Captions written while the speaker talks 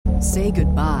Say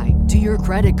goodbye to your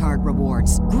credit card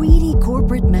rewards. Greedy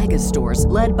corporate mega stores,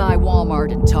 led by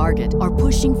Walmart and Target, are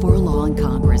pushing for a law in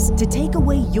Congress to take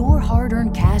away your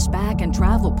hard-earned cash back and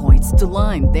travel points to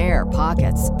line their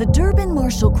pockets. The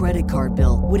Durbin-Marshall credit card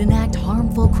bill would enact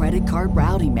harmful credit card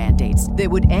routing mandates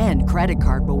that would end credit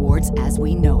card rewards as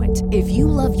we know it. If you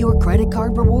love your credit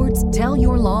card rewards, tell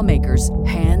your lawmakers,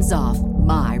 hands off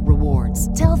my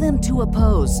rewards. Tell them to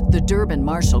oppose the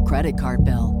Durbin-Marshall credit card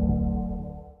bill.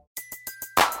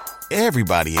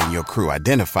 Everybody in your crew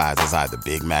identifies as either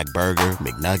Big Mac Burger,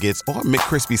 McNuggets, or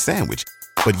McCrispy Sandwich.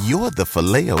 But you're the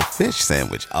Filet-O-Fish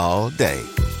Sandwich all day.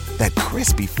 That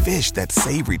crispy fish, that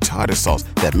savory tartar sauce,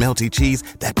 that melty cheese,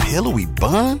 that pillowy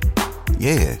bun.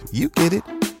 Yeah, you get it.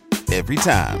 Every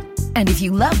time. And if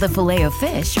you love the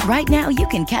Filet-O-Fish, right now you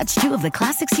can catch two of the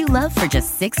classics you love for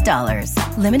just $6.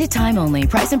 Limited time only.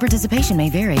 Price and participation may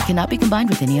vary. Cannot be combined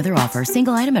with any other offer.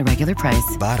 Single item at regular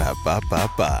price.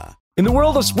 Ba-da-ba-ba-ba. In the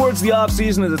world of sports, the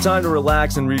offseason is a time to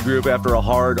relax and regroup after a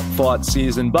hard-fought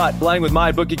season. But playing with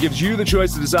MyBookie gives you the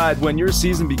choice to decide when your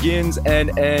season begins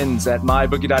and ends. At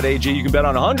MyBookie.ag, you can bet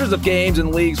on hundreds of games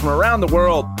and leagues from around the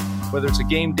world. Whether it's a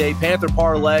game day Panther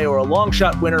parlay or a long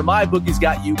shot winner, MyBookie's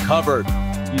got you covered.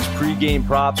 Use pre-game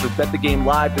props or bet the game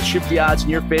live to shift the odds in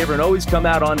your favor and always come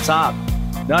out on top.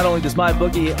 Not only does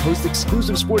MyBookie host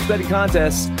exclusive sports betting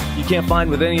contests you can't find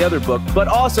with any other book, but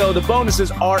also the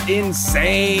bonuses are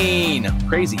insane.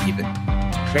 Crazy even.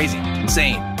 Crazy.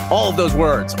 Insane. All of those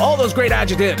words. All those great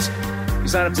adjectives. You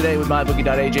sign up today with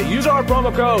MyBookie.ag. Use our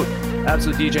promo code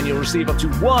AbsoluteDJ and you'll receive up to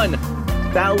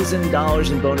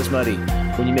 $1,000 in bonus money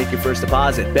when you make your first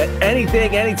deposit. Bet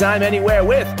anything, anytime, anywhere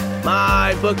with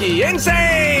MyBookie.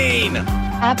 Insane!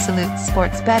 Absolute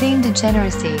sports betting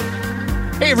degeneracy.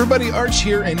 Hey everybody, Arch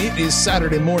here, and it is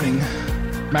Saturday morning.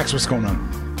 Max, what's going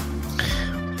on?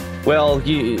 Well,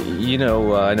 you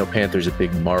know, I know Panther's a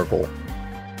big Marvel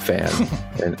fan,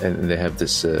 and they have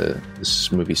this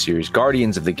movie series,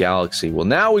 Guardians of the Galaxy. Well,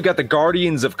 now we've got the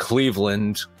Guardians of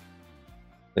Cleveland.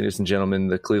 Ladies and gentlemen,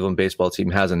 the Cleveland baseball team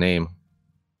has a name,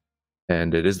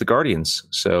 and it is the Guardians.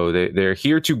 So they're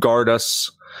here to guard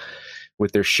us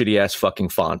with their shitty-ass fucking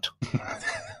font.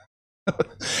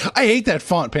 I hate that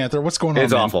font, Panther. What's going on?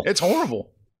 It's awful. It's horrible.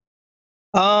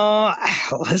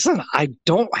 Listen, I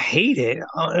don't hate it,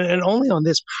 and only on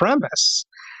this premise.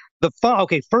 The font.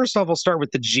 Okay, first off, we'll start with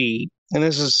the G, and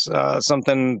this is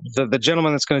something the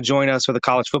gentleman that's going to join us for the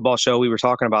college football show. We were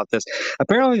talking about this.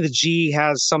 Apparently, the G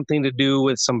has something to do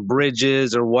with some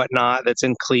bridges or whatnot that's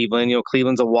in Cleveland. You know,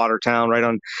 Cleveland's a water town right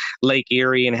on Lake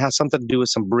Erie, and it has something to do with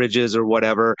some bridges or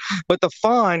whatever. But the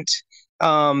font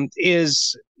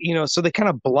is, you know, so they kind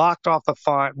of blocked off the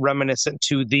font reminiscent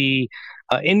to the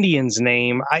Indians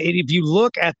name. If you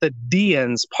look at the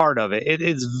Dians part of it, it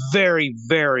is very,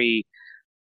 very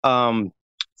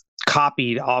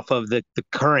copied off of the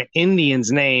current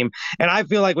Indians name. And I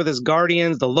feel like with this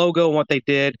Guardians, the logo and what they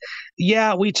did,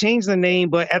 yeah, we changed the name,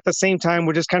 but at the same time,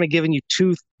 we're just kind of giving you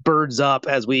two birds up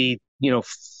as we, you know,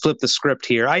 flip the script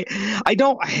here. I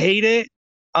don't hate it.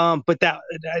 But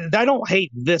I don't hate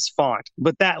this font,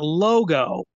 but that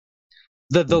logo,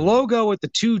 the logo with the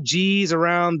two G's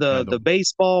around the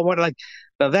baseball,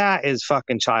 now that is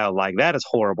fucking childlike. That is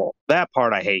horrible. That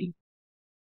part I hate.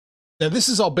 Now, this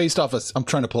is all based off of, I'm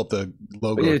trying to pull up the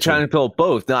logo. You're trying to pull up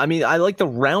both. Now, I mean, I like the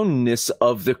roundness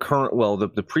of the current,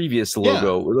 the previous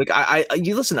logo. Yeah. Like,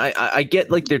 you listen, I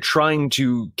get like they're trying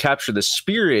to capture the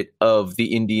spirit of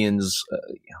the Indians.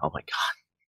 Oh my God.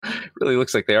 Really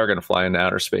looks like they are going to fly into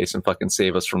outer space and fucking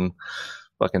save us from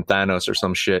fucking Thanos or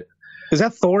some shit. Is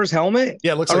that Thor's helmet?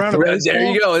 Yeah, it looks like there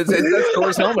you go. That's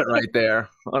Thor's helmet right there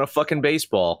on a fucking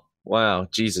baseball. Wow,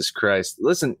 Jesus Christ.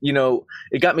 Listen, you know,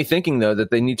 it got me thinking, though,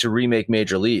 that they need to remake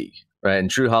Major League, right? In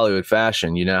true Hollywood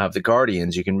fashion, you now have the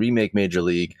Guardians. You can remake Major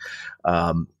League,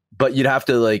 but you'd have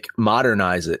to, like,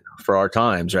 modernize it for our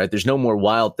times, right? There's no more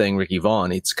Wild Thing Ricky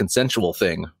Vaughn. It's Consensual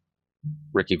Thing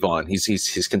Ricky Vaughn. He's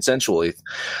consensually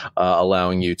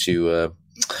allowing you to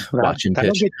watch him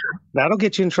pitch. That'll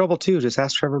get you in trouble too. Just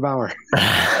ask Trevor Bauer.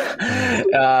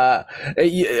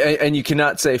 And you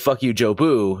cannot say "fuck you, Joe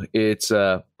Boo." It's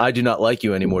 "I do not like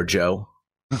you anymore, Joe."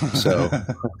 So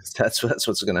that's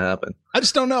what's going to happen. I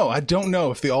just don't know. I don't know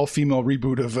if the all-female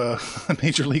reboot of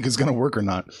Major League is going to work or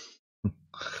not.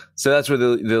 So that's where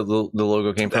the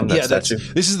logo came from. Yeah,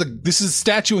 this is the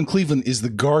statue in Cleveland is the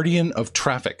Guardian of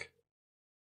Traffic.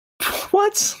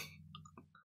 What?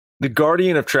 The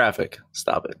Guardian of Traffic.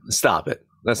 Stop it.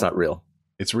 That's not real.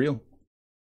 It's real.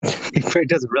 He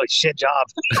does a really shit job.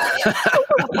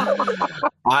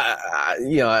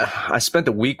 I spent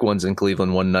the week once in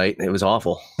Cleveland one night. It was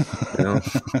awful. You know?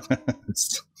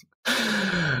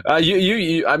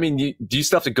 I mean, do you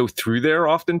still have to go through there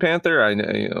often, Panther? I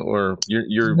know, or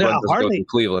you're No, run hardly. go through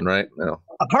Cleveland, right? No.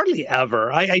 Hardly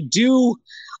ever. I do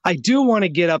want to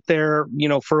get up there,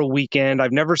 for a weekend.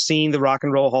 I've never seen the Rock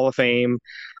and Roll Hall of Fame.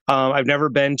 I've never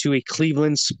been to a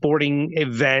Cleveland sporting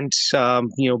event,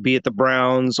 be it the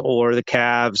Browns or the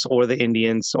Cavs or the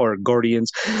Indians or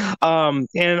Guardians. And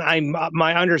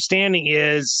my understanding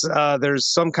is there's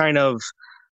some kind of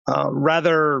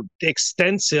rather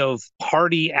extensive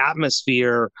party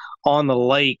atmosphere on the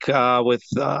lake with,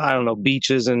 I don't know,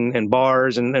 beaches and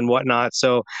bars and whatnot.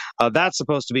 So that's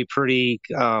supposed to be pretty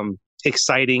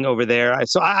exciting over there.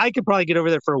 So I could probably get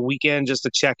over there for a weekend just to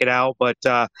check it out, but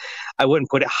I wouldn't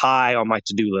put it high on my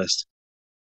to-do list.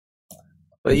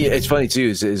 But yeah, it's funny too.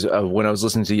 Is when I was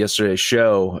listening to yesterday's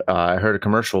show, I heard a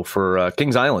commercial for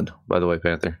Kings Island. By the way,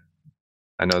 Panther,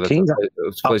 I know that's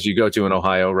a place you go to in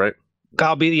Ohio, right?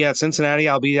 I'll be at Cincinnati.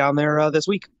 I'll be down there this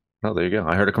week. Oh, there you go.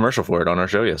 I heard a commercial for it on our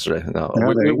show yesterday. No,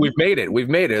 we've made it. We've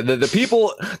made it.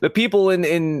 The people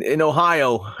in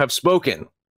Ohio have spoken.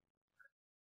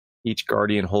 Each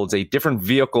Guardian holds a different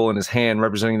vehicle in his hand,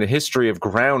 representing the history of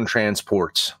ground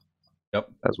transport.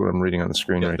 Yep, that's what I'm reading on the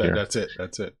screen here. That's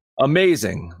it.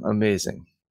 Amazing.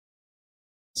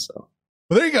 So.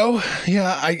 Well, there you go. Yeah,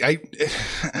 I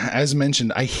as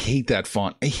mentioned, I hate that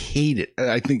font. I hate it.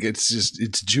 I think it's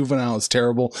juvenile. It's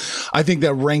terrible. I think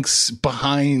that ranks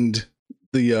behind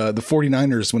the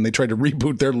 49ers when they tried to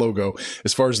reboot their logo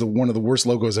as far as one of the worst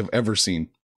logos I've ever seen.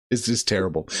 It's just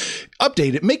terrible.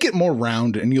 Update it, make it more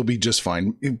round, and you'll be just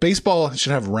fine. Baseball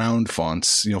should have round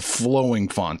fonts, flowing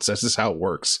fonts. That's just how it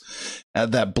works.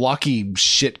 That blocky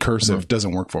shit cursive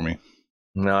doesn't work for me.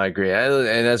 No, I agree. And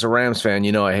as a Rams fan,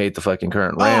 I hate the fucking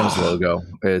current Rams logo.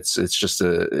 It's just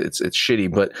it's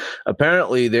shitty. But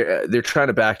apparently they're trying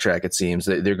to backtrack. It seems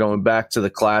they're going back to the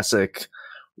classic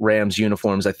Rams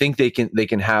uniforms. I think they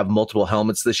can have multiple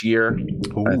helmets this year.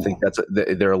 Ooh. I think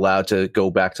they're allowed to go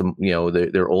back to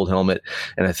their old helmet,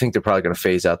 and I think they're probably going to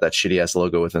phase out that shitty ass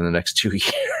logo within the next 2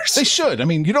 years. They should. I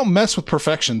mean, you don't mess with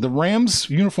perfection. The Rams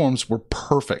uniforms were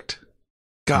perfect.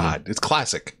 God, It's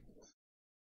classic.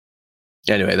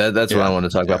 Anyway, that's what I want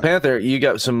to talk about. Panther, you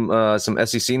got some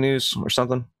SEC news or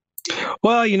something?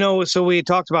 Well, so we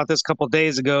talked about this a couple of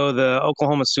days ago. The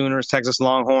Oklahoma Sooners, Texas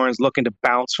Longhorns looking to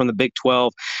bounce from the Big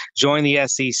 12, join the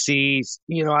SEC.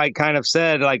 I kind of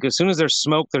said, as soon as there's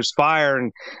smoke, there's fire,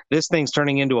 and this thing's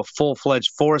turning into a full-fledged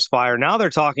forest fire. Now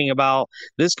they're talking about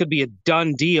this could be a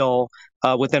done deal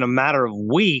within a matter of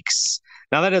weeks.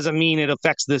 Now, that doesn't mean it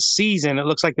affects this season. It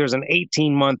looks like there's an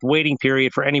 18-month waiting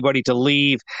period for anybody to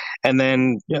leave, and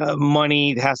then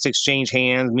money has to exchange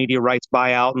hands, media rights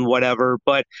buyout, and whatever.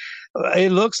 But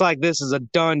it looks like this is a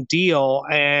done deal.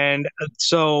 And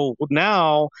so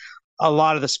now a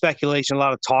lot of the speculation, a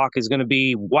lot of talk is going to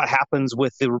be what happens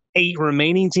with the 8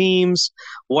 remaining teams,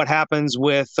 what happens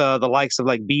with the likes of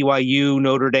like BYU,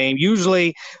 Notre Dame.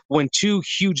 Usually when 2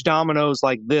 huge dominoes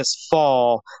like this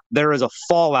fall, there is a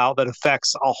fallout that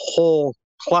affects a whole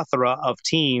plethora of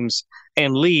teams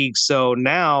and leagues. So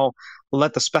now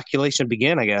let the speculation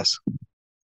begin, I guess.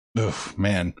 Oh,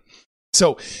 man.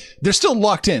 So they're still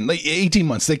locked in, 18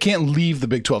 months. They can't leave the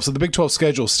Big 12. So the Big 12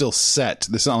 schedule is still set.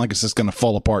 It's not like it's just going to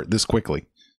fall apart this quickly,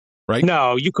 right?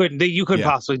 No, you couldn't. You couldn't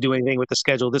possibly do anything with the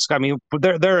schedule.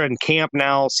 They're in camp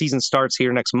now. Season starts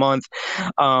here next month.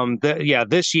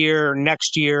 This year,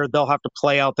 next year, they'll have to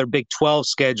play out their Big 12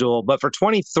 schedule. But for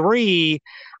 23,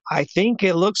 I think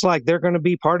it looks like they're going to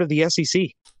be part of the SEC.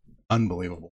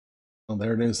 Unbelievable. Well,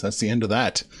 there it is. That's the end of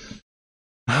that.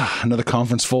 Another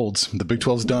conference folds. The Big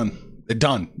 12's done. They're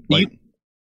done.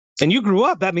 And you grew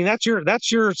up.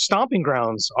 That's your stomping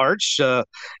grounds, Arch.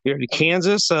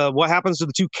 Kansas. What happens to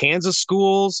the 2 Kansas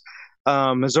schools?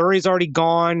 Missouri's already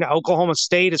gone. Oklahoma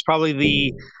State is probably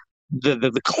the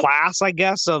class, I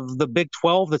guess, of the Big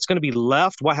 12 that's going to be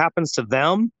left. What happens to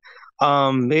them?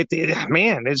 It's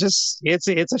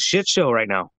a shit show right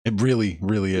now. It really,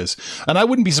 really is. And I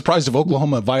wouldn't be surprised if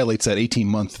Oklahoma violates that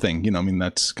 18-month thing.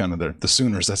 That's kind of the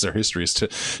Sooners. That's their history, is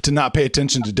to not pay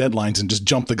attention to deadlines and just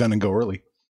jump the gun and go early.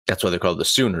 That's why they're called the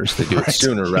Sooners. They do it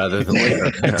sooner rather than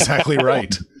later. Exactly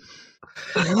right.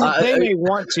 They may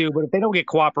want to, but if they don't get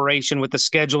cooperation with the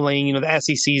scheduling, the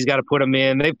SEC's got to put them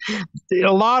in.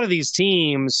 A lot of these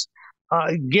teams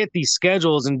get these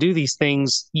schedules and do these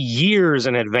things years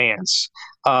in advance.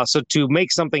 So to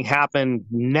make something happen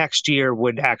next year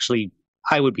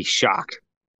I would be shocked.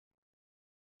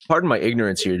 Pardon my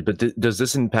ignorance here, but does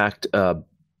this impact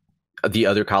the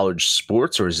other college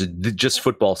sports, or is it just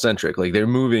football centric? Like they're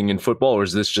moving in football, or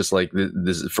is this just like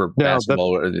this is for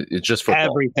basketball, or it's just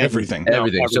football? Everything.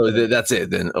 So that's it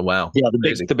then. Oh, wow. Yeah,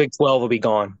 the Big 12 will be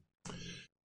gone.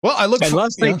 Well, I look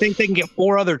unless they think they can get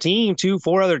four other teams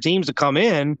to come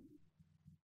in.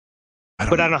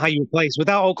 I don't know how you replace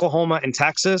without Oklahoma and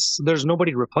Texas. There's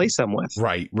nobody to replace them with.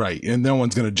 Right, and no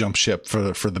one's going to jump ship for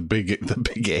the big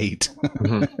eight.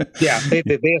 Mm-hmm. Yeah,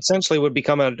 they essentially would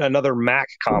become another MAC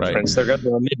conference. Right. They're going to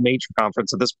be a mid-major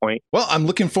conference at this point. Well, I'm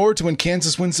looking forward to when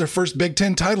Kansas wins their first Big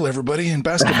Ten title. Everybody in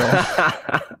basketball.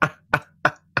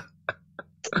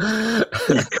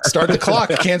 Start the clock,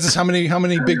 Kansas. How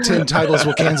many Big Ten titles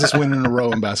will Kansas win in a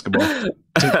row in basketball?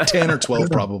 10 or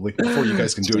 12 probably before you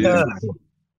guys can do anything.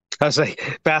 I was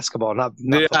like basketball, not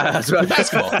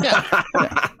basketball. Yeah.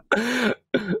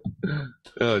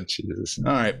 Oh Jesus!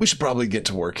 All right, we should probably get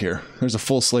to work here. There's a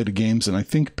full slate of games, and I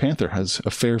think Panther has a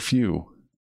fair few.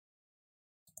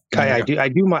 I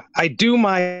do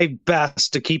my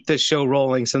best to keep this show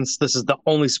rolling, since this is the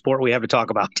only sport we have to talk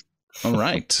about. All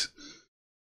right,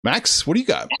 Max, what do you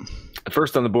got?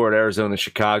 First on the board, Arizona,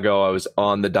 Chicago. I was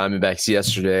on the Diamondbacks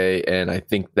yesterday, and I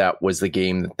think that was the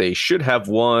game that they should have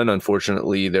won.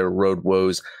 Unfortunately, their road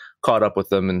woes caught up with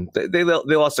them, and they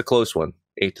lost a close one,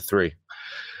 8-3.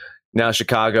 Now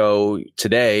Chicago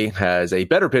today has a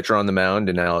better pitcher on the mound,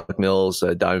 and Alec Mills.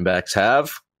 Diamondbacks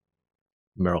have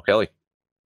Merrill Kelly.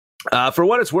 For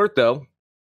what it's worth, though,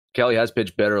 Kelly has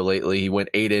pitched better lately. He went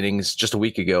 8 innings just a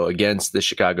week ago against the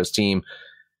Chicago's team.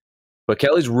 But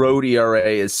Kelly's road ERA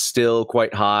is still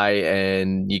quite high,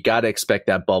 and you got to expect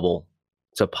that bubble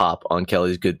to pop on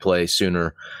Kelly's good play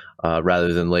sooner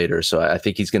rather than later. So I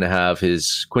think he's going to have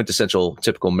his quintessential,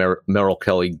 typical Merrill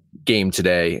Kelly game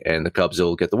today, and the Cubs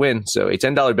will get the win. So a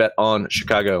 $10 bet on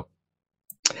Chicago.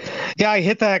 Yeah, I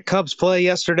hit that Cubs play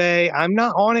yesterday. I'm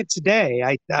not on it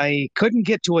today. I couldn't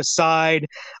get to a side.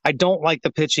 I don't like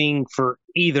the pitching for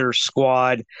either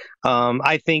squad.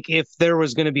 I think if there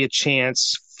was going to be a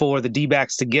chance for the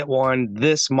D-backs to get one,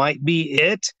 this might be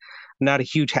it. Not a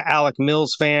huge Alec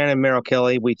Mills fan, and Merrill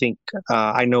Kelly, we think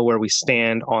I know where we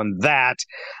stand on that.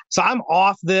 So I'm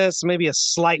off this, maybe a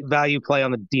slight value play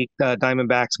on the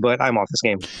Diamondbacks, but I'm off this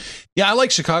game. Yeah, I like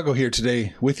Chicago here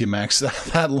today with you, Max.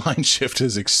 That line shift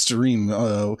is extreme.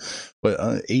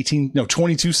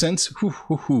 22 cents.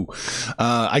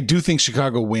 I do think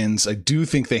Chicago wins. I do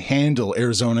think they handle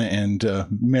Arizona and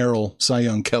Merrill Cy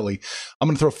Young Kelly. I'm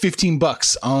going to throw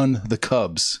 $15 on the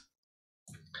Cubs.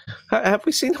 Have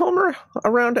we seen Homer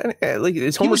around?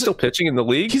 Is Homer still pitching in the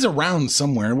league? He's around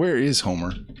somewhere. Where is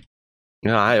Homer?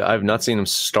 No, I've not seen him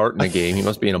start in a game. He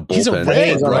must be in a bullpen. He's a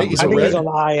Red, right? I think he's on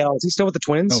the IL. Is he still with the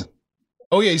Twins?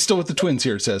 Oh yeah, he's still with the Twins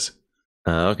here, it says.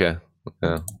 Okay.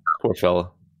 Poor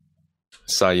fella.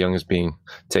 Cy Young is being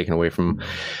taken away from him.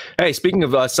 Hey, speaking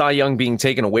of Cy Young being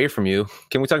taken away from you,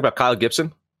 can we talk about Kyle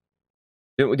Gibson?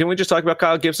 Didn't we just talk about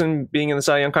Kyle Gibson being in the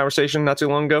Cy Young conversation not too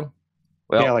long ago?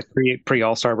 Well, yeah, like pre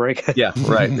All-Star break. Yeah,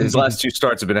 right. His last 2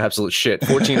 starts have been absolute shit.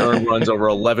 14 earned runs over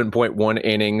 11.1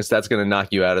 innings. That's going to knock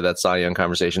you out of that Cy Young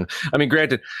conversation. I mean,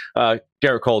 granted,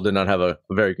 Garrett Cole did not have a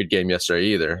very good game yesterday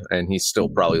either, and he's still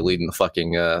probably leading the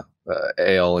fucking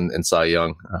AL and Cy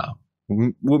Young.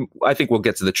 I think we'll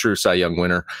get to the true Cy Young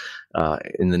winner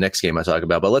in the next game I talk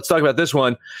about. But let's talk about this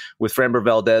one with Framber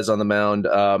Valdez on the mound.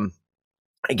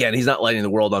 Again, he's not lighting the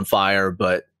world on fire,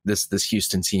 but this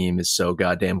Houston team is so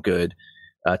goddamn good.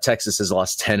 Texas has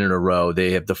lost 10 in a row.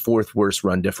 They have the 4th worst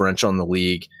run differential in the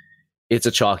league. It's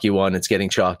a chalky one. It's getting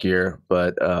chalkier,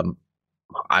 but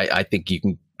I think you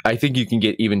can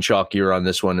get even chalkier on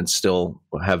this one and still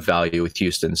have value with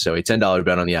Houston. So a $10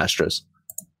 bet on the Astros.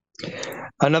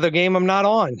 Another game I'm not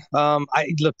on.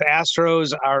 Look, the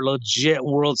Astros are legit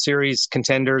World Series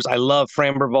contenders. I love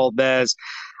Framber Valdez.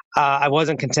 I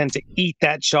wasn't content to eat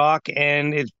that chalk,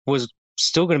 and it was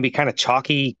still going to be kind of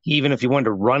chalky, even if you wanted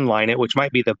to run line it, which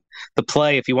might be the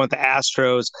play if you want the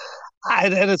Astros.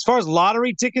 And as far as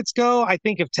lottery tickets go, I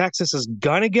think if Texas is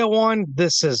going to get one,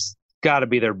 this has got to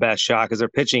be their best shot because their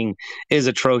pitching is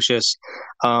atrocious.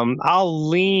 I'll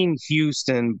lean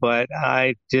Houston, but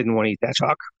I didn't want to eat that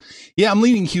chalk. Yeah, I'm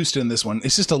leaning Houston in this one.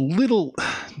 It's just a little,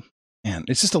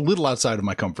 outside of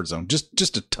my comfort zone,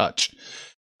 just a touch.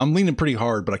 I'm leaning pretty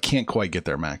hard, but I can't quite get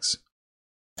there, Max.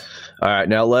 All right,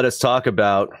 now let us talk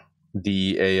about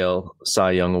the AL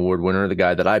Cy Young Award winner, the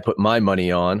guy that I put my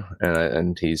money on,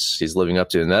 and he's living up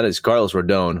to, and that is Carlos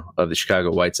Rodon of the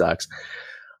Chicago White Sox,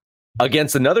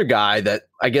 against another guy that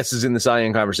I guess is in the Cy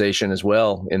Young conversation as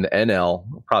well in the NL.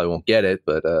 Probably won't get it,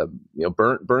 but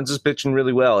Burns is pitching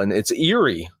really well, and it's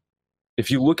eerie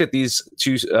if you look at these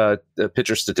two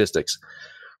pitcher statistics.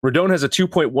 Rodon has a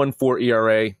 2.14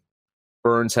 ERA.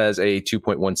 Burns has a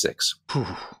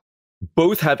 2.16.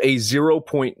 Both have a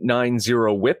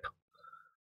 0.90 whip.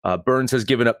 Burns has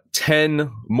given up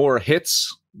 10 more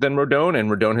hits than Rodon, and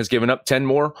Rodon has given up 10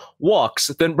 more walks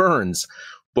than Burns.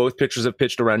 Both pitchers have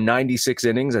pitched around 96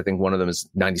 innings. I think one of them is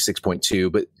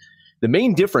 96.2, but the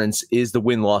main difference is the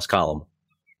win-loss column.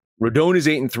 Rodon is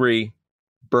 8-3,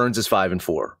 Burns is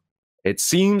 5-4. It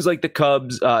seems like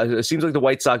the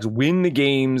White Sox win the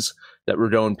games that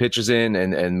Rodon pitches in,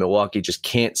 and Milwaukee just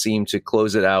can't seem to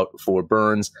close it out for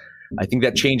Burns. I think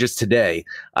that changes today.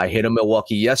 I hit him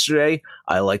Milwaukee yesterday.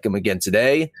 I like him again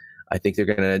today. I think they're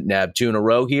going to nab 2 in a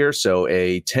row here. So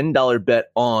a $10 bet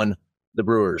on the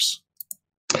Brewers.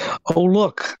 Oh,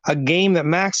 look, a game that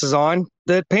Max is on,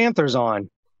 the Panthers on.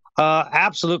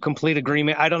 Absolute complete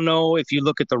agreement. I don't know if you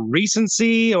look at the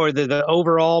recency or the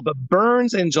overall, but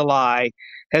Burns in July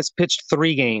has pitched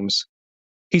 3 games.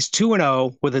 He's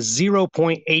 2-0 with a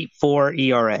 0.84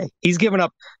 ERA. He's given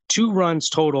up 2 runs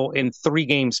total in 3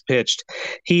 games pitched.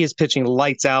 He is pitching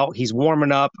lights out. He's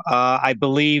warming up. I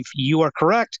believe you are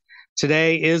correct.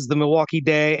 Today is the Milwaukee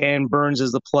day, and Burns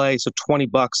is the play. So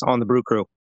 $20 on the Brew Crew.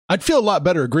 I'd feel a lot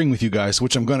better agreeing with you guys,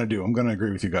 which I'm going to do. I'm going to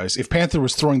agree with you guys. If Panther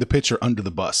was throwing the pitcher under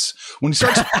the bus, when he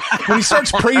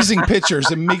starts praising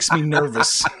pitchers, it makes me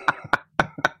nervous.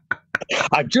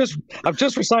 I'm just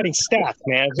reciting stats,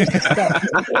 man.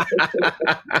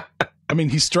 I mean,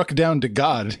 he struck down to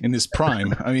God in his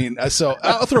prime. I mean, so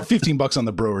I'll throw $15 on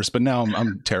the Brewers, but now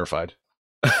I'm terrified.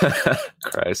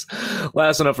 Christ.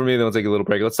 Last one up for me, then we'll take a little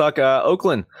break. Let's talk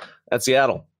Oakland at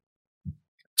Seattle.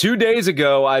 2 days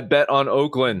ago, I bet on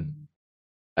Oakland.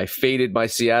 I faded my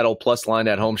Seattle plus line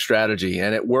at home strategy,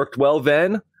 and it worked well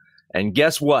then. And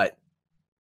guess what?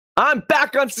 I'm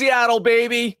back on Seattle,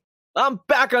 baby. I'm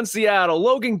back on Seattle.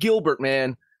 Logan Gilbert,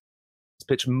 man, has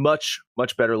pitched much,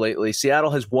 much better lately.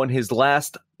 Seattle has won his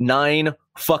last 9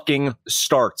 fucking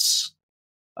starts.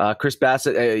 Chris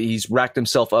Bassett, he's racked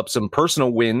himself up some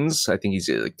personal wins. I think he's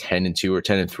like 10-2 or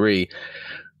 10-3.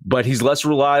 But he's less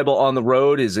reliable on the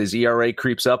road. His ERA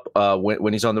creeps up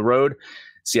when he's on the road.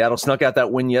 Seattle snuck out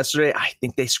that win yesterday. I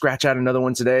think they scratch out another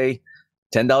one today.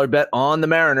 $10 bet on the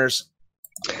Mariners.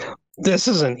 This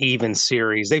is an even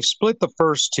series. They've split the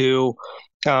first 2,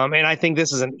 and I think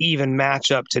this is an even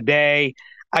matchup today.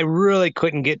 I really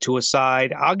couldn't get to a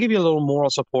side. I'll give you a little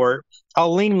moral support.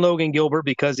 I'll lean Logan Gilbert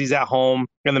because he's at home,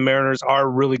 and the Mariners are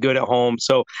really good at home.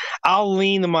 So I'll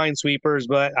lean the Minesweepers,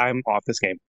 but I'm off this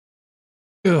game.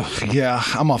 Ugh, yeah,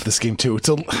 I'm off this game too.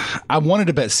 I wanted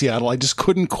to bet Seattle. I just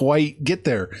couldn't quite get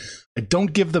there. I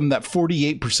don't give them that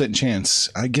 48% chance.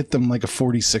 I get them like a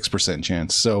 46%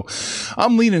 chance. So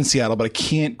I'm leaning Seattle, but I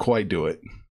can't quite do it.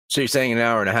 So you're saying an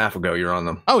hour and a half ago you're on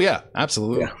them? Oh, yeah,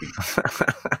 absolutely.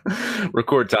 Yeah.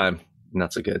 Record time.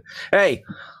 Not so good. Hey,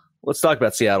 let's talk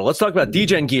about Seattle. Let's talk about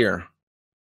DGen gear.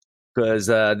 Because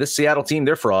this Seattle team,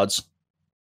 they're frauds.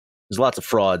 There's lots of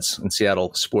frauds in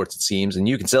Seattle sports, it seems, and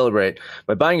you can celebrate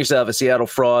by buying yourself a Seattle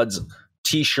Frauds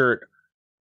t-shirt.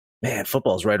 Man,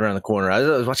 football's right around the corner. I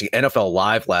was watching NFL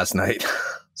Live last night.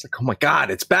 It's like, oh my God,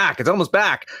 it's back. It's almost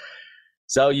back.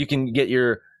 So you can get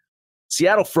your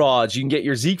Seattle Frauds. You can get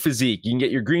your Zeke Physique. You can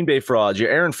get your Green Bay Frauds, your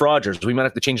Aaron Rodgers. We might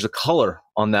have to change the color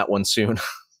on that one soon,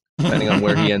 depending on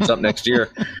where he ends up next year.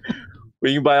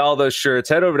 But you can buy all those shirts.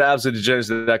 Head over to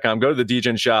absolutedegeneracy.com. Go to the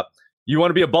DGen shop. You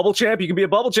want to be a bubble champ? You can be a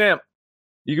bubble champ.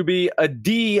 You could be a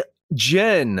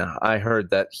D-Gen. I heard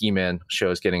that He-Man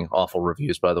show is getting awful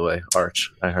reviews, by the way.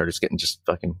 Arch, I heard it's getting just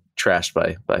fucking trashed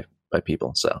by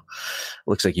people. So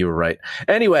looks like you were right.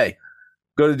 Anyway,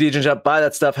 go to the DGen shop, buy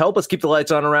that stuff. Help us keep the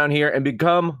lights on around here and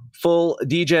become full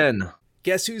DGen.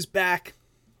 Guess who's back?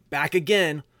 Back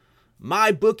again.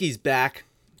 My bookie's back.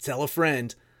 Tell a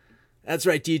friend. That's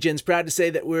right, DGen's proud to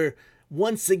say that we're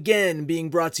once again being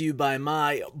brought to you by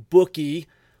My Bookie.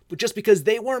 But just because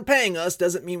they weren't paying us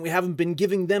doesn't mean we haven't been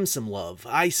giving them some love.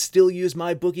 I still use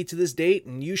My Bookie to this date,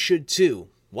 and you should too.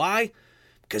 Why?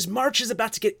 Because March is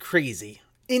about to get crazy.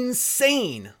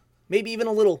 Insane. Maybe even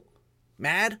a little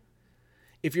mad.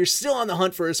 If you're still on the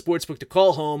hunt for a sportsbook to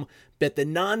call home, bet the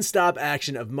non-stop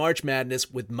action of March Madness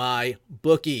with My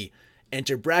Bookie.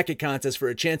 Enter bracket contests for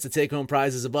a chance to take home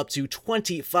prizes of up to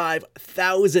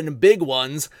 25,000 big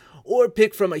ones, or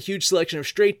pick from a huge selection of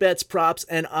straight bets, props,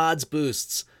 and odds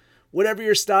boosts. Whatever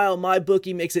your style,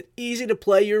 MyBookie makes it easy to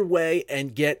play your way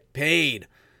and get paid.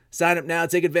 Sign up now,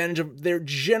 take advantage of their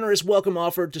generous welcome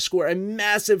offer to score a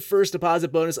massive first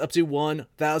deposit bonus up to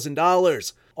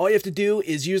 $1,000. All you have to do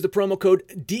is use the promo code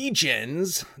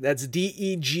DGENS, that's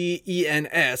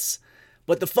DEGENS,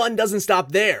 but the fun doesn't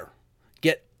stop there.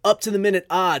 Get up-to-the-minute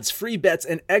odds, free bets,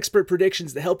 and expert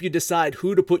predictions to help you decide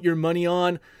who to put your money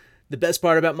on. The best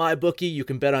part about MyBookie, you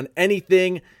can bet on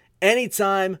anything,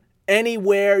 anytime,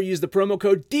 anywhere. Use the promo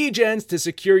code DGENS to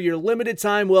secure your limited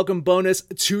time welcome bonus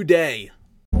today.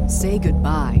 Say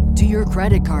goodbye to your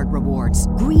credit card rewards.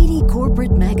 Greedy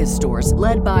corporate mega stores,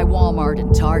 led by Walmart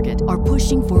and Target, are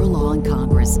pushing for a law in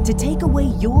Congress to take away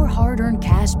your hard-earned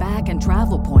cash back and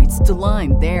travel points to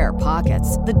line their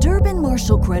pockets. The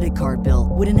Durbin-Marshall credit card bill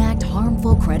would enact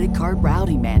harmful credit card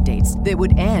routing mandates that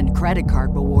would end credit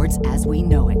card rewards as we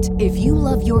know it. If you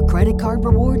love your credit card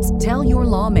rewards, tell your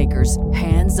lawmakers,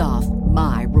 hands off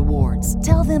my rewards.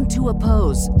 Tell them to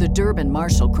oppose the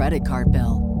Durbin-Marshall credit card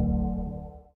bill.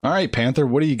 All right, Panther,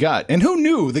 what do you got? And who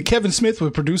knew that Kevin Smith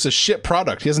would produce a shit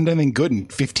product? He hasn't done anything good in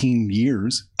 15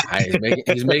 years.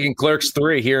 He's making Clerks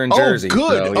 3 here in Jersey.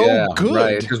 Good. So, yeah, good.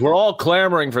 Right, because we're all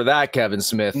clamoring for that, Kevin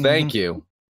Smith. Thank you.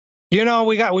 You know,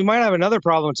 we might have another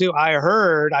problem too. I've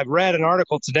read an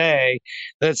article today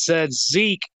that said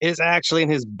Zeke is actually in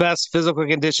his best physical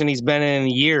condition he's been in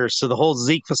years. So the whole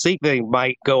Zeke thing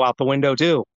might go out the window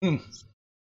too.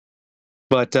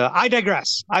 But I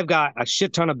digress. I've got a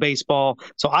shit ton of baseball,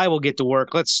 so I will get to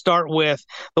work. Let's start with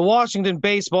the Washington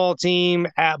baseball team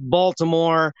at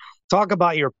Baltimore. Talk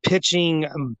about your pitching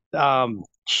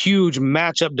huge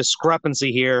matchup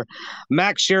discrepancy here.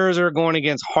 Max Scherzer going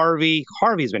against Harvey.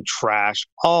 Harvey's been trash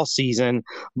all season.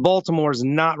 Baltimore's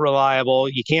not reliable.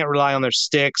 You can't rely on their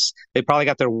sticks. They probably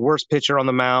got their worst pitcher on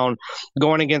the mound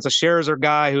going against a Scherzer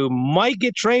guy who might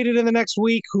get traded in the next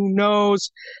week. Who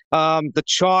knows? The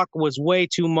chalk was way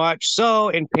too much. So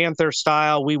in Panther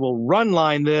style, we will run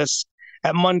line this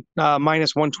at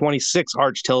minus 126.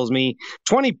 Arch tells me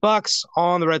 $20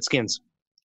 on the Redskins.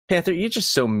 Panther, you're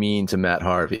just so mean to Matt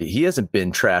Harvey. He hasn't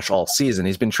been trash all season.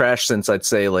 He's been trash since, I'd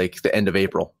say, like the end of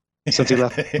April. Since he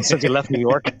left New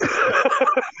York.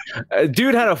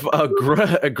 Dude had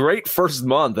a great first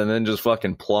month and then just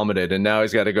fucking plummeted. And now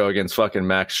he's got to go against fucking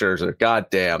Max Scherzer. God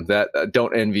damn, that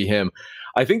don't envy him.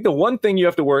 I think the one thing you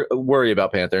have to worry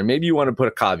about, Panther, and maybe you want to put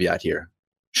a caveat here.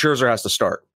 Scherzer has to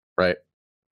start, right?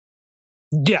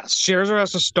 Yes, Scherzer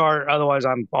has to start. Otherwise,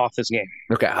 I'm off this game.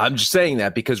 Okay, I'm just saying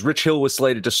that because Rich Hill was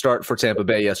slated to start for Tampa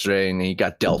Bay yesterday, and he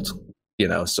got dealt.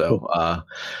 So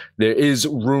there is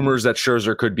rumors that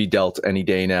Scherzer could be dealt any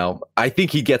day now. I think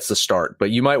he gets the start, but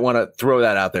you might want to throw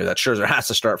that out there that Scherzer has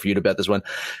to start for you to bet this one.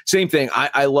 Same thing.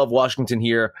 I love Washington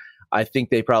here. I think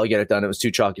they probably get it done. It was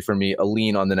too chalky for me. A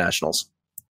lean on the Nationals.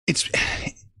 It's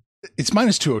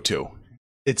minus 202.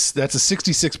 That's a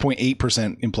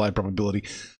 66.8% implied probability.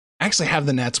 I actually have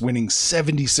the Nats winning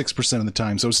 76% of the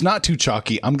time, so it's not too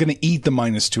chalky. I'm going to eat the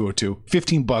minus 202.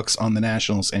 $15 on the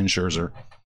Nationals and Scherzer.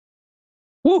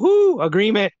 Woohoo!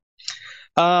 Agreement.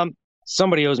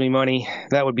 Somebody owes me money.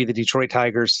 That would be the Detroit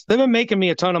Tigers. They've been making me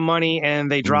a ton of money,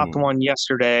 and they dropped one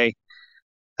yesterday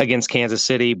against Kansas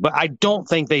City, but I don't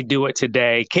think they do it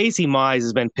today. Casey Mize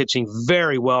has been pitching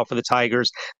very well for the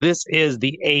Tigers. This is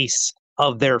the ace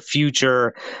of their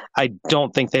future. I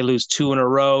don't think they lose 2 in a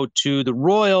row to the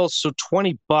Royals, so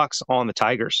 $20 on the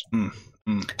Tigers.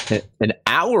 An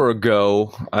hour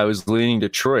ago, I was leaning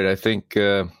Detroit. I think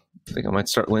I might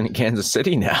start leaning Kansas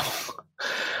City now.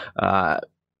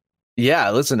 Yeah,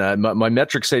 listen, my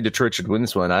metrics say Detroit should win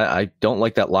this one. I don't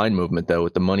like that line movement, though,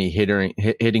 with the money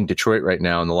hitting Detroit right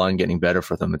now and the line getting better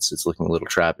for them. It's looking a little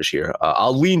trappish here.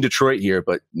 I'll lean Detroit here,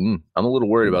 but I'm a little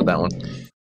worried about that one.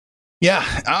 Yeah,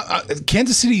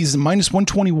 Kansas City is minus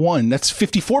 121. That's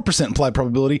 54% implied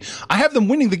probability. I have them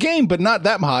winning the game, but not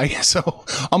that high, so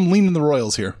I'm leaning the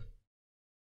Royals here.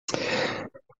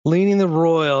 Leaning the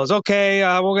Royals. Okay,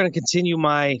 we're going to continue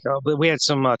we had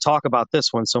some talk about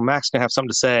this one, so Max going to have something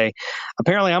to say.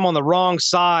 Apparently, I'm on the wrong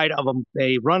side of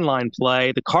a run line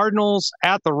play. The Cardinals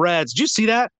at the Reds. Did you see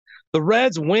that? The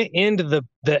Reds went into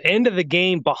the end of the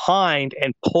game behind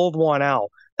and pulled one out.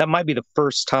 That might be the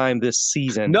first time this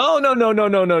season.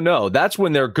 No. That's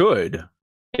when they're good.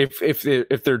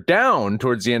 If they're down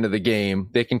towards the end of the game,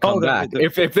 they can come back.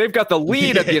 If they've got the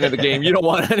lead at the end of the game, you don't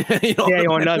want you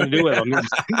want nothing to do with them.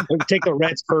 Take the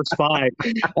Reds first 5.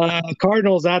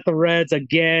 Cardinals at the Reds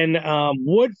again.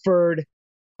 Woodford,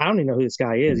 I don't even know who this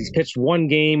guy is. He's pitched one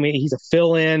game. He's a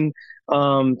fill-in.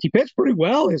 He pitched pretty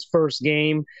well his first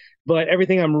game, but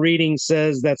everything I'm reading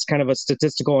says that's kind of a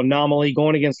statistical anomaly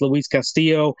going against Luis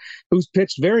Castillo, who's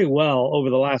pitched very well over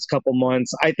the last couple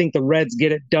months. I think the Reds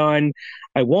get it done.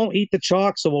 I won't eat the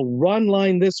chalk, so we'll run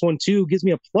line this one too. Gives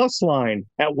me a plus line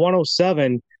at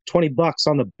 107, $20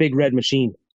 on the big red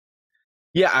machine.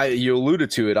 Yeah, you alluded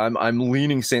to it. I'm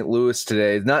leaning St. Louis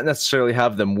today. Not necessarily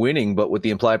have them winning, but with the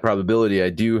implied probability, I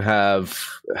do have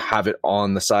it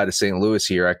on the side of St. Louis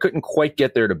here. I couldn't quite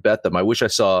get there to bet them. I wish I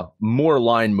saw more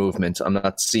line movement. I'm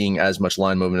not seeing as much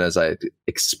line movement as I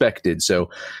expected. So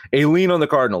a lean on the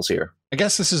Cardinals here. I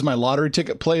guess this is my lottery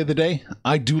ticket play of the day.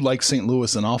 I do like St.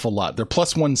 Louis an awful lot. They're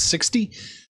plus 160.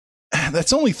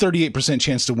 that's only 38%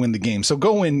 chance to win the game. So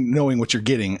go in knowing what you're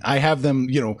getting. I have them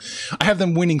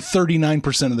winning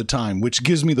 39% of the time, which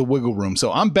gives me the wiggle room.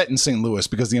 So I'm betting St. Louis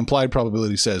because the implied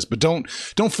probability says, but don't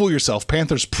fool yourself.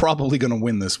 Panthers probably going to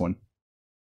win this one.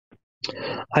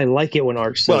 I like it when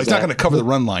Arch says well, he's not going to cover the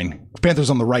run line. Panthers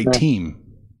on the right team.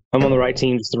 I'm on the right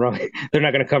team. Just the wrong. They're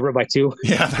not going to cover it by 2.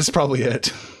 Yeah, that's probably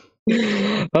it.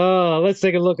 Let's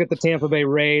take a look at the Tampa Bay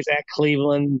Rays at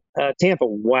Cleveland. Tampa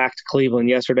whacked Cleveland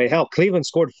yesterday. Hell, Cleveland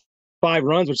scored 5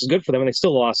 runs, which is good for them, and they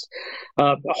still lost.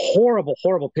 A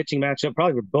horrible pitching matchup,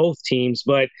 probably for both teams.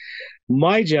 But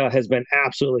Maija has been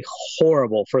absolutely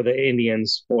horrible for the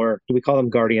Indians, or do we call them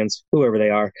Guardians? Whoever they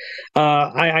are.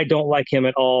 I don't like him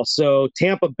at all. So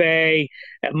Tampa Bay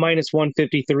at minus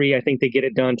 153. I think they get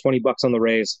it done. $20 on the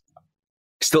Rays.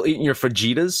 Still eating your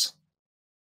fajitas?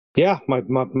 Yeah, my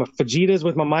fajitas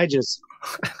with my Maijas.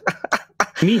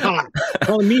 Mija.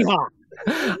 Oh, Mija.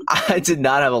 I did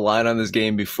not have a line on this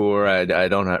game before. I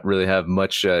don't really have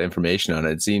much information on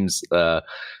it. It seems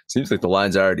like the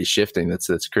line's already shifting.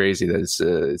 That's crazy. That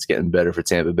it's getting better for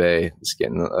Tampa Bay. It's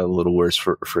getting a little worse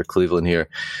for Cleveland here.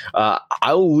 I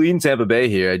will lean Tampa Bay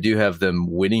here. I do have them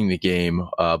winning the game,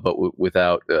 but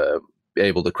without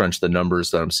able to crunch the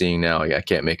numbers that I'm seeing now. I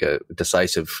can't make a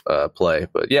decisive play,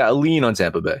 but yeah, I lean on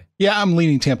Tampa Bay. Yeah, I'm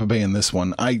leaning Tampa Bay in this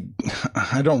one. I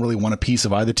don't really want a piece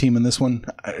of either team in this one.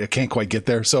 I can't quite get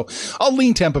there. So I'll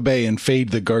lean Tampa Bay and fade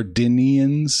the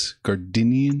Gardinians.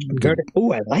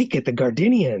 Oh, I like it. The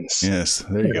Gardinians. Yes,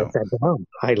 there you go.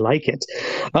 I like it.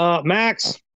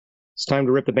 Max, it's time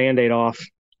to rip the Band-Aid off.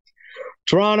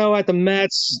 Toronto at the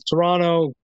Mets.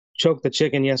 Toronto choked the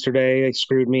chicken yesterday. They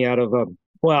screwed me out of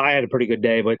well, I had a pretty good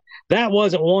day, but that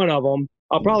wasn't one of them.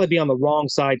 I'll probably be on the wrong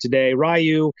side today.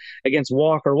 Ryu against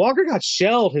Walker. Walker got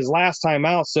shelled his last time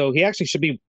out, so he actually should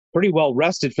be pretty well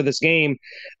rested for this game.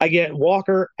 I get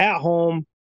Walker at home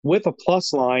with a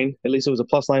plus line. At least it was a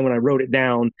plus line when I wrote it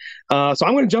down. So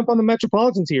I'm going to jump on the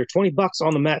Metropolitans here. $20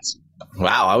 on the Mets.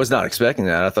 Wow, I was not expecting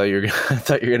that. I thought you were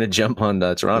going to jump on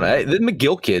Toronto. Hey, the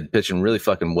McGill kid pitching really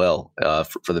fucking well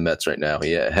for the Mets right now.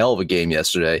 He had a hell of a game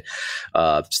yesterday.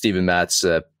 Steven Matz,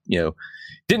 didn't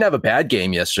have a bad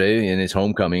game yesterday in his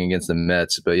homecoming against the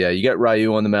Mets. But yeah, you got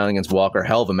Ryu on the mound against Walker.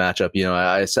 Hell of a matchup.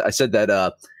 I said that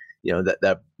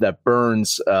that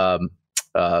Burns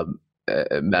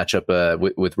matchup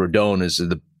with Rodon is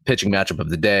the pitching matchup of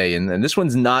the day, and this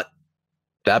one's not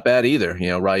that bad either.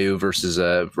 Ryu versus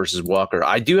Walker.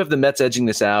 I do have the Mets edging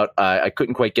this out. I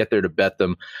couldn't quite get there to bet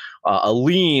them. A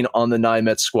lean on the 9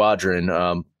 Mets squadron.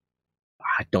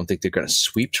 I don't think they're going to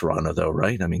sweep Toronto, though,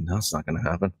 right? I mean, that's not going to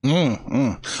happen.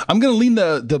 I'm going to lean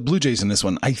the Blue Jays in this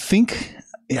one. I think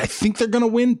they're going to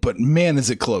win, but man, is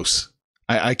it close.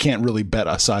 I can't really bet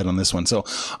a side on this one, so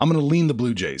I'm going to lean the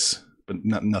Blue Jays. But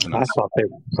nothing else.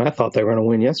 I thought they were going to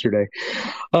win yesterday.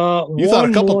 You thought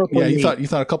a couple. Yeah, you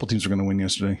thought a couple teams were going to win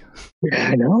yesterday.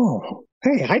 I know.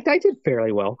 Hey, I did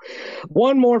fairly well.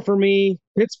 One more for me.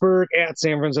 Pittsburgh at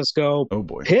San Francisco. Oh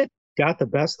boy. Pitt got the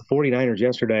best of the 49ers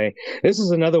yesterday. This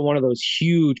is another one of those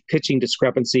huge pitching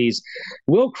discrepancies.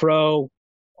 Will Crow,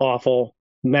 awful.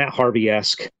 Matt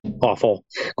Harvey-esque, awful.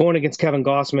 Going against Kevin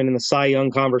Gossman in the Cy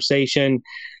Young conversation.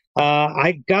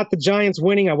 I got the Giants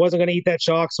winning. I wasn't going to eat that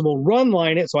chalk, so we'll run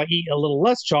line it. So I eat a little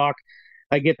less chalk.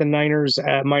 I get the Niners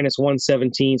at minus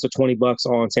 117, so $20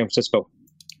 on San Francisco.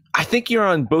 I think you're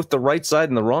on both the right side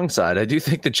and the wrong side. I do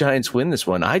think the Giants win this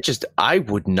one. I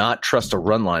would not trust a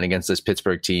run line against this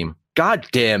Pittsburgh team. God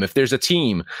damn, if there's a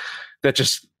team that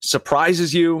just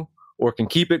surprises you or can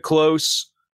keep it close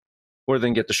or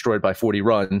then get destroyed by 40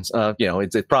 runs,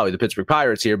 it's probably the Pittsburgh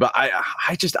Pirates here, but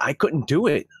I couldn't do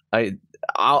it.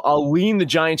 I'll lean the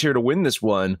Giants here to win this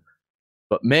one,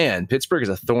 but man, Pittsburgh is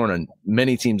a thorn on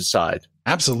many teams' side.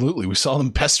 Absolutely. We saw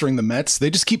them pestering the Mets. They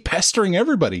just keep pestering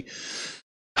everybody.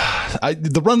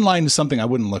 The run line is something I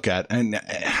wouldn't look at, and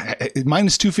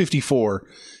minus 254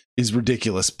 is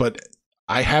ridiculous, but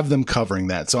I have them covering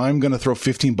that. So I'm going to throw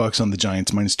 $15 on the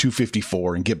Giants minus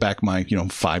 254 and get back my,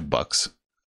 $5.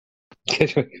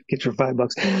 Get your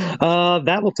 $5.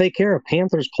 That will take care of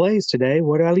Panthers plays today.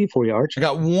 What did I leave for you, Arch? I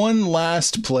got one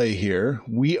last play here.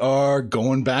 We are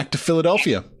going back to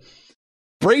Philadelphia.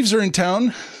 Braves are in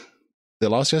town. They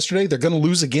lost yesterday. They're going to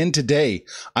lose again today.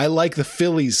 I like the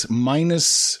Phillies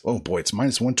minus, it's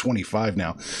minus 125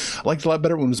 now. I liked it a lot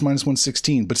better when it was minus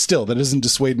 116, but still, that doesn't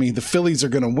dissuade me. The Phillies are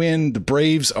going to win. The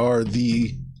Braves are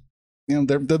they're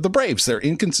the Braves. They're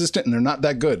inconsistent and they're not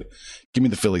that good. Give me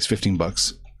the Phillies,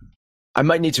 $15. I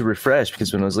might need to refresh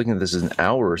because when I was looking at this an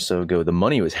hour or so ago, the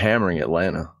money was hammering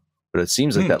Atlanta. but it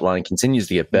seems like that line continues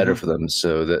to get better for them.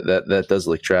 So that does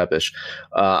look trappish.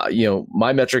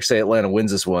 My metrics say Atlanta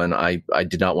wins this one. I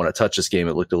did not want to touch this game.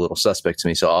 It looked a little suspect to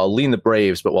me. So I'll lean the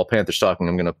Braves, but while Panther's talking,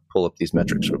 I'm going to pull up these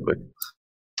metrics real quick.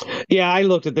 Yeah, I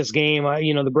looked at this game.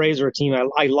 The Braves are a team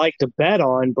I like to bet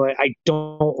on, but I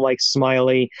don't like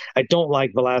Smiley. I don't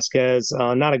like Velasquez.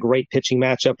 Not a great pitching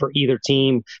matchup for either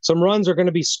team. Some runs are going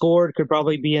to be scored. Could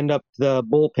probably end up the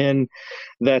bullpen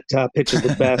that pitches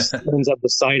the best ends up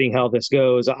deciding how this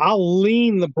goes. I'll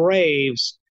lean the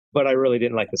Braves, but I really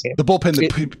didn't like this game. The bullpen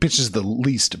that pitches the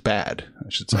least bad, I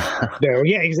should say.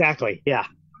 Yeah, exactly. Yeah.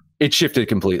 It shifted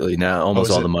completely now.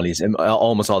 Almost all the money's hitting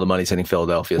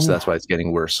Philadelphia, so that's why it's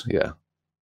getting worse. Yeah.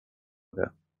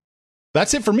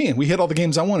 That's it for me. We hit all the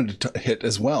games I wanted to hit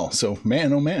as well. So,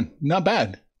 man, oh man, not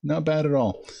bad at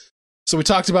all. So we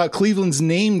talked about Cleveland's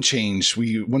name change.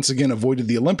 We once again avoided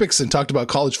the Olympics and talked about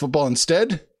college football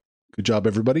instead. Good job,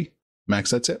 everybody. Max,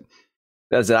 that's it.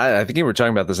 That's it. I think we were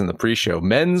talking about this in the pre-show.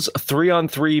 Men's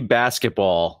 3-on-3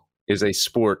 basketball is a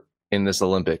sport in this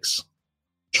Olympics.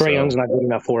 Trae Young's not good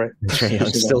enough for it. Trae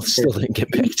Young still didn't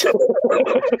get picked.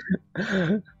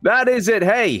 That is it.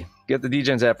 Hey, get the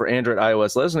DGens app for Android,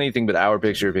 iOS. Let us know anything but our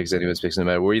picks, your picks, anyone's picks, no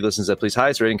matter where you listen to that. Please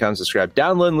highest rating, comment, subscribe,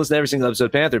 download, and listen to every single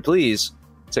episode. Panther, please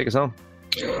take us home.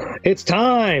 It's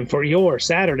time for your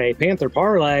Saturday Panther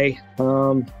parlay.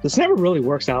 This never really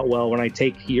works out well when I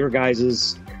take your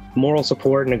guys' moral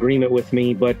support and agreement with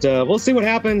me, but we'll see what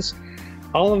happens.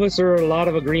 All of us are a lot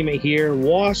of agreement here.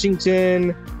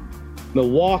 Washington,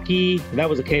 Milwaukee, that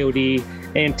was a KOD,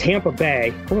 and Tampa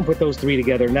Bay. We're going to put those three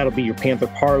together, and that'll be your Panther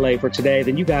parlay for today.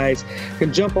 Then you guys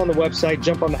can jump on the website,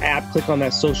 jump on the app, click on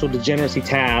that social degeneracy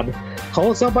tab.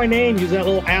 Call us out by name. Use that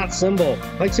little @ symbol.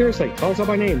 Like, seriously, call us out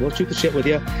by name. We'll shoot the shit with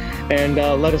you. And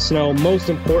let us know, most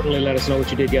importantly, let us know what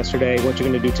you did yesterday, what you're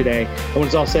going to do today. And when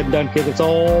it's all said and done, kids, it's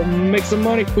all make some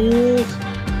money, fools.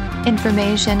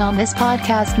 Information on this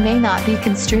podcast may not be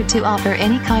construed to offer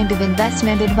any kind of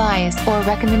investment advice or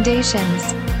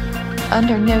recommendations.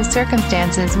 Under no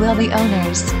circumstances will the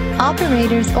owners,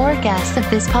 operators, or guests of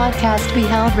this podcast be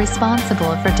held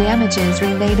responsible for damages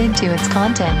related to its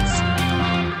contents.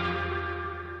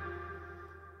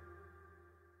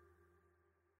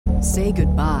 Say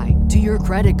goodbye to your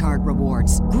credit card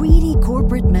rewards. Greedy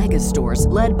corporate mega stores,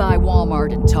 led by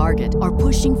Walmart and Target, are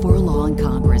pushing for a law in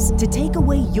Congress to take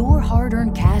away your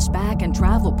hard-earned cash back and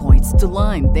travel points to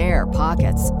line their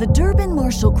pockets. The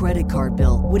Durbin-Marshall credit card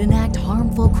bill would enact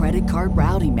harmful credit card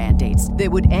routing mandates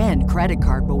that would end credit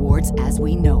card rewards as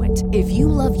we know it. If you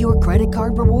love your credit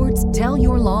card rewards, tell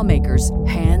your lawmakers,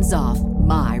 hands off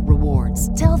my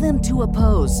rewards. Tell them to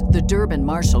oppose the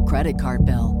Durbin-Marshall credit card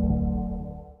bill.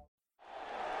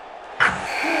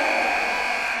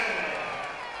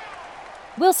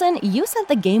 Wilson, you sent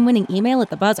the game-winning email at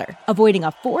the buzzer, avoiding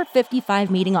a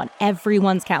 4:55 meeting on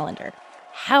everyone's calendar.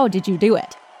 How did you do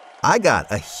it? I got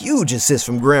a huge assist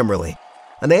from Grammarly,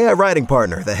 an AI writing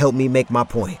partner that helped me make my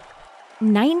point.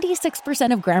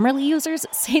 96% of Grammarly users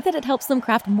say that it helps them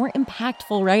craft more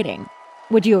impactful writing.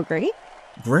 Would you agree?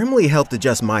 Grammarly helped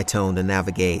adjust my tone to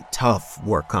navigate tough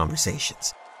work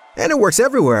conversations. And it works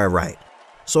everywhere I write,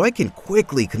 so I can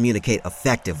quickly communicate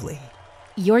effectively.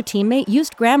 Your teammate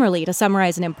used Grammarly to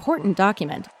summarize an important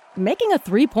document, making a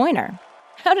 3-pointer.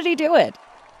 How did he do it?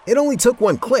 It only took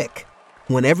one click.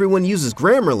 When everyone uses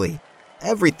Grammarly,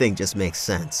 everything just makes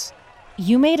sense.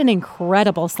 You made an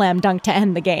incredible slam dunk to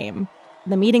end the game.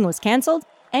 The meeting was canceled,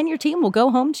 and your team will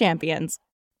go home champions.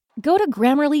 Go to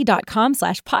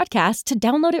Grammarly.com/podcast to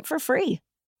download it for free.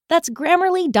 That's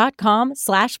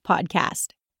Grammarly.com/podcast.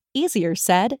 Easier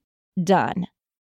said, done.